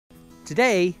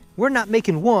Today, we're not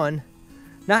making one,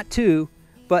 not two,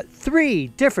 but 3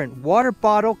 different water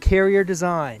bottle carrier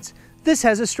designs. This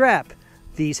has a strap.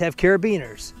 These have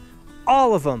carabiners.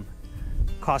 All of them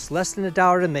cost less than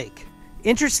 $1 to make.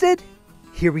 Interested?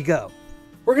 Here we go.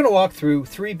 We're gonna walk through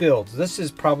 3 builds. This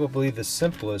is probably the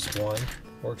simplest one.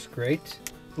 Works great.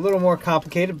 A little more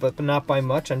complicated, but not by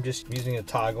much. I'm just using a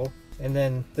toggle. And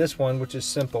then this one, which is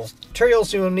simple.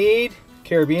 Materials you'll need: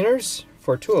 carabiners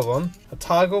for 2 of them, a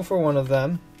toggle for 1 of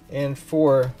them, and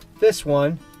for this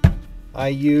one, I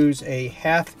use a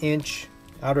 1/2 inch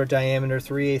outer diameter,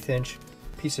 3/8 inch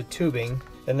piece of tubing,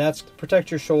 and that's to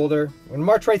protect your shoulder. I'm gonna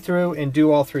march right through and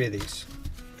do all 3 of these.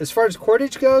 As far as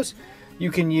cordage goes, you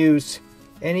can use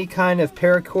any kind of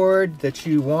paracord that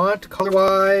you want,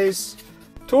 color-wise.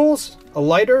 Tools, a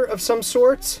lighter of some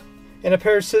sorts, and a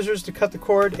pair of scissors to cut the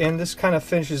cord, and this kind of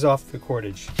finishes off the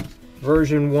cordage.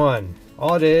 Version 1.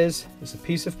 All it is a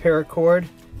piece of paracord.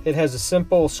 It has a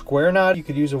simple square knot. You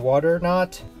could use a water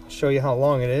knot. I'll show you how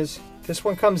long it is. This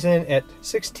one comes in at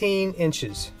 16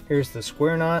 inches. Here's the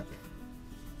square knot.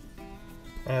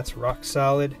 That's rock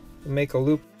solid. Make a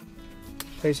loop.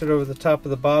 Place it over the top of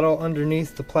the bottle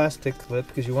underneath the plastic lip,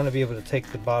 because you want to be able to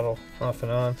take the bottle off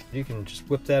and on. You can just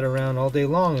whip that around all day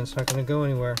long and it's not going to go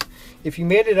anywhere. If you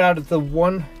made it out of the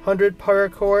 100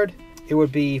 paracord, it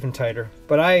would be even tighter.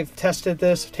 But I've tested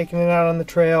this, taken it out on the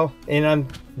trail, and I'm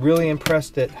really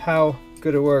impressed at how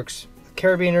good it works. The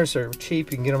carabiners are cheap.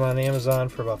 You can get them on Amazon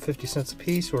for about 50 cents a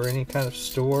piece or any kind of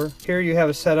store. Here you have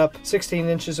a setup, 16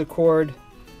 inches of cord,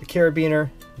 the carabiner,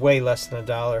 way less than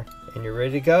 $1, and you're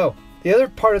ready to go. The other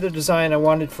part of the design I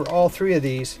wanted for all 3 of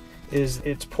these is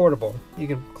it's portable. You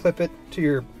can clip it to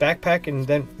your backpack, and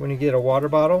then when you get a water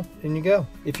bottle, in you go.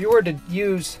 If you were to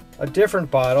use a different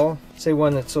bottle, say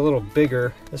one that's a little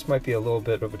bigger, this might be a little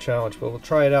bit of a challenge, but we'll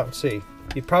try it out and see.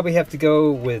 You'd probably have to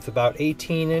go with about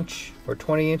 18 inch or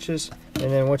 20 inches,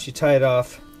 and then once you tie it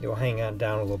off, you'll hang on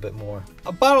down a little bit more.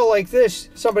 A bottle like this,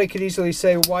 somebody could easily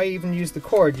say, why even use the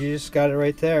cord? You just got it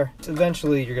right there. So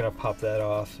eventually you're gonna pop that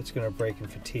off. It's gonna break in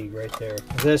fatigue right there.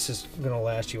 This is gonna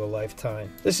last you a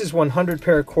lifetime. This is 100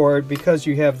 paracord. Because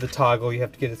you have the toggle, you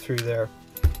have to get it through there.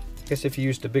 I guess if you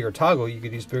used a bigger toggle, you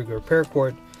could use bigger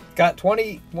paracord. Got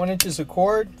 21 inches of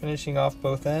cord, finishing off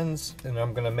both ends, and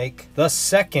I'm gonna make the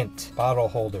second bottle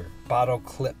holder, bottle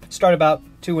clip. Start about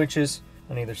 2 inches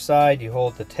on either side. You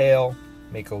hold the tail,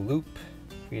 make a loop,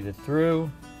 feed it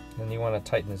through, and you want to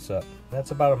tighten this up.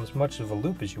 That's about as much of a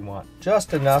loop as you want.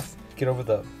 Just enough to get over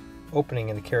the opening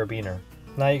in the carabiner.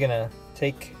 Now you're going to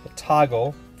take a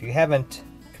toggle. If you haven't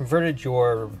converted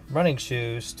your running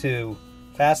shoes to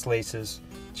fast laces,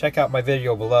 check out my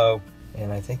video below,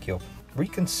 and I think you'll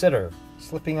reconsider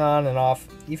slipping on and off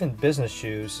even business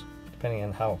shoes, depending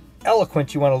on how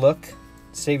eloquent you want to look. It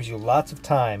saves you lots of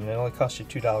time, and it only costs you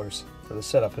 $2 for the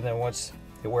setup. And then once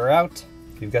they wear out,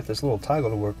 you've got this little toggle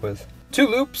to work with. 2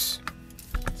 loops.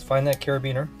 Let's find that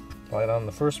carabiner. Slide on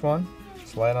the first one.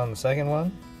 Slide on the second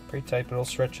one. Pretty tight, but it'll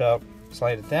stretch out.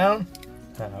 Slide it down.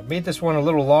 I made this one a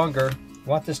little longer. You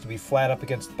want this to be flat up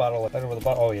against the bottle. Right over the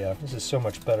bottle. Oh yeah, this is so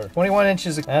much better. 21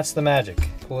 inches. That's the magic.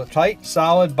 Pull it tight.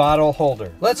 Solid bottle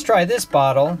holder. Let's try this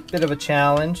bottle. Bit of a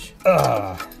challenge.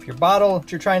 If your bottle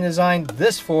that you're trying to design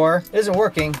this for isn't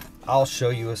working, I'll show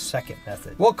you a second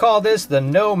method. We'll call this the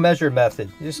no measure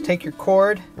method. You just take your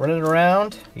cord, run it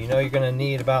around. You know you're gonna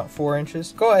need about 4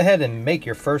 inches. Go ahead and make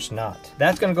your first knot.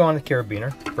 That's gonna go on the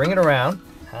carabiner. Bring it around.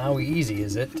 How easy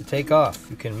is it to take off?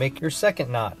 You can make your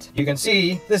second knot. You can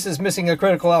see this is missing a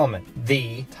critical element,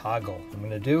 the toggle. What I'm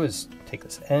gonna do is take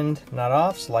this end knot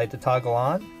off, slide the toggle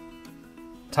on,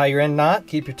 tie your end knot,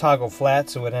 keep your toggle flat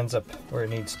so it ends up where it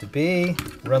needs to be.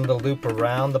 Run the loop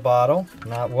around the bottle,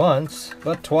 not once,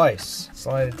 but twice.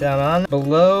 Slide it down on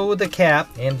below the cap,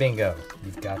 and bingo,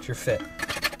 you've got your fit.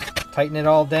 Tighten it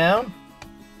all down,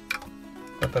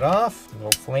 clip it off, a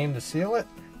little flame to seal it.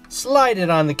 Slide it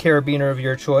on the carabiner of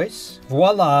your choice.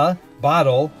 Voila,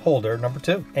 bottle holder number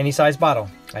 2. Any size bottle.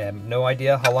 I have no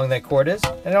idea how long that cord is.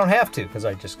 I don't have to, because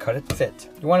I just cut it to fit.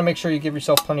 You want to make sure you give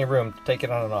yourself plenty of room to take it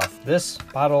on and off. This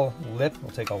bottle lip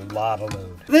will take a lot of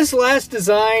load. This last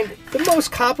design, the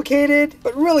most complicated,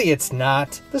 but really it's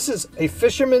not. This is a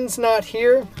fisherman's knot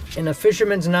here and a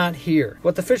fisherman's knot here.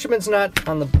 What the fisherman's knot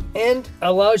on the end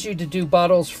allows you to do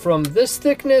bottles from this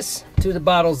thickness to the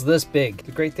bottles this big.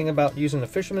 The great thing about using a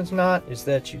fisherman's knot is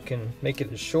that you can make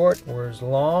it as short or as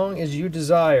long as you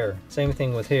desire. Same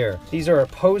thing with here. These are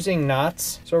opposing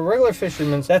knots. So a regular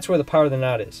fisherman's, that's where the power of the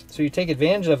knot is. So you take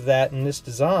advantage of that in this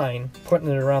design, putting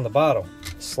it around the bottle.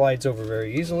 It slides over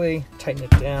very easily. Tighten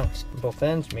it down on both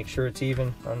ends, make sure it's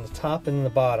even on the top and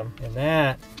the bottom. And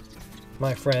that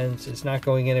my friends, is not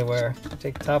going anywhere.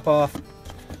 Take the top off.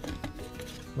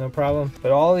 No problem.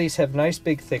 But all of these have nice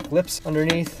big thick lips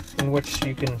underneath in which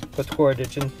you can put the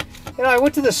cordage. And you know, I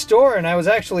went to the store and I was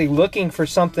actually looking for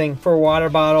something for a water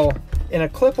bottle in a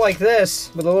clip like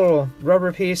this with a little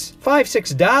rubber piece.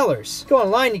 $5, $6. Go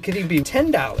online, you could even be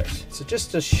 $10. So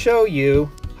just to show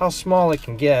you how small it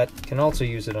can get, you can also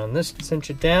use it on this.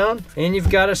 Cinch it down and you've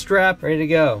got a strap ready to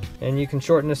go. And you can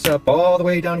shorten this up all the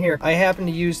way down here. I happen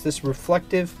to use this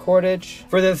reflective cordage.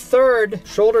 For the third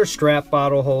shoulder strap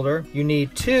bottle holder, you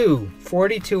need two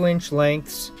 42-inch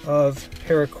lengths of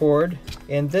paracord.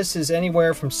 And this is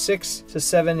anywhere from 6 to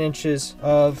 7 inches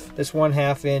of this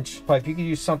 1/2 inch pipe. You could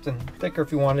use something thicker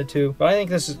if you wanted to, but I think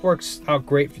this works out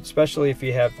great, especially if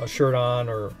you have a shirt on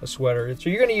or a sweater. So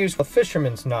you're going to use a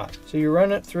fisherman's knot. So you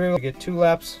run it through, you get 2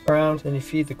 laps around, then you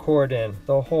feed the cord in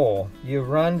the hole. You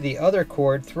run the other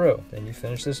cord through, then you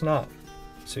finish this knot.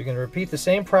 So you're going to repeat the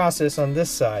same process on this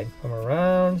side. Come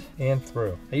around and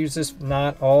through. I use this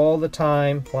knot all the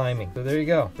time climbing. So there you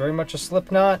go. Very much a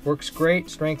slip knot. Works great.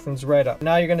 Strengthens right up.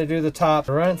 Now you're going to do the top.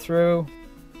 Run it through.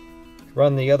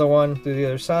 Run the other one through the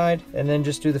other side. And then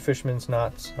just do the fisherman's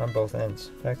knots on both ends.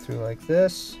 Back through like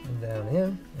this. And down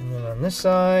in. And then on this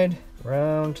side.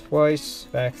 Around twice,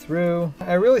 back through.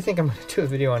 I really think I'm going to do a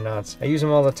video on knots. I use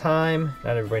them all the time.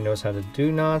 Not everybody knows how to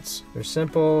do knots. They're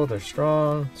simple, they're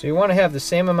strong. So you want to have the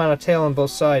same amount of tail on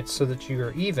both sides so that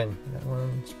you're even. That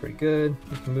one's pretty good.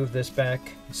 You can move this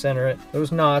back, center it.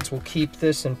 Those knots will keep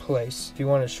this in place. If you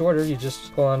want it shorter, you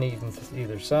just pull on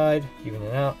either side, even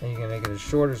it out, and you can make it as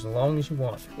short or as long as you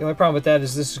want. The only problem with that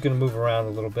is this is going to move around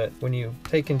a little bit. When you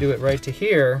take and do it right to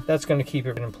here, that's going to keep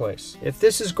it in place. If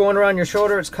this is going around your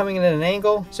shoulder, it's coming in at an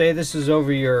angle. Say this is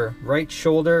over your right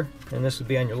shoulder and this would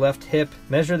be on your left hip.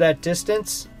 Measure that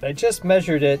distance. I just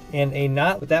measured it, and a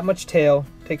knot with that much tail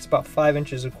takes about 5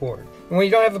 inches of cord. And when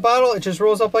you don't have a bottle, it just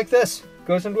rolls up like this.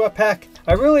 Goes into a pack.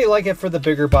 I really like it for the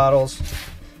bigger bottles.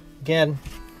 Again,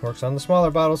 works on the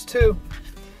smaller bottles too.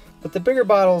 But the bigger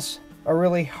bottles are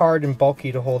really hard and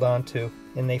bulky to hold on to,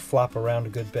 and they flop around a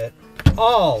good bit.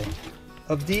 All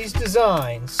of these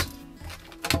designs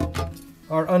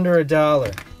are under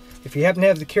 $1. If you happen to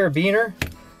have the carabiner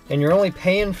and you're only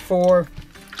paying for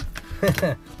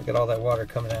look at all that water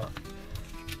coming out.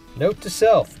 Note to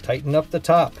self, tighten up the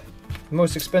top. The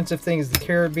most expensive thing is the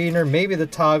carabiner, maybe the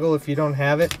toggle if you don't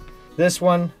have it. This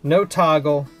one, no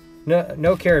toggle,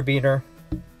 no carabiner,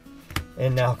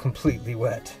 and now completely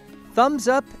wet. Thumbs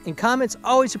up and comments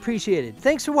always appreciated.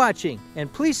 Thanks for watching,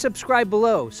 and please subscribe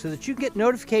below so that you get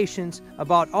notifications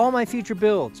about all my future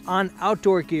builds on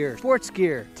outdoor gear, sports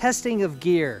gear, testing of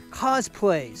gear,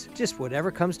 cosplays, just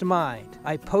whatever comes to mind.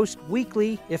 I post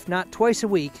weekly, if not twice a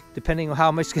week, depending on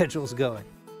how my schedule is going.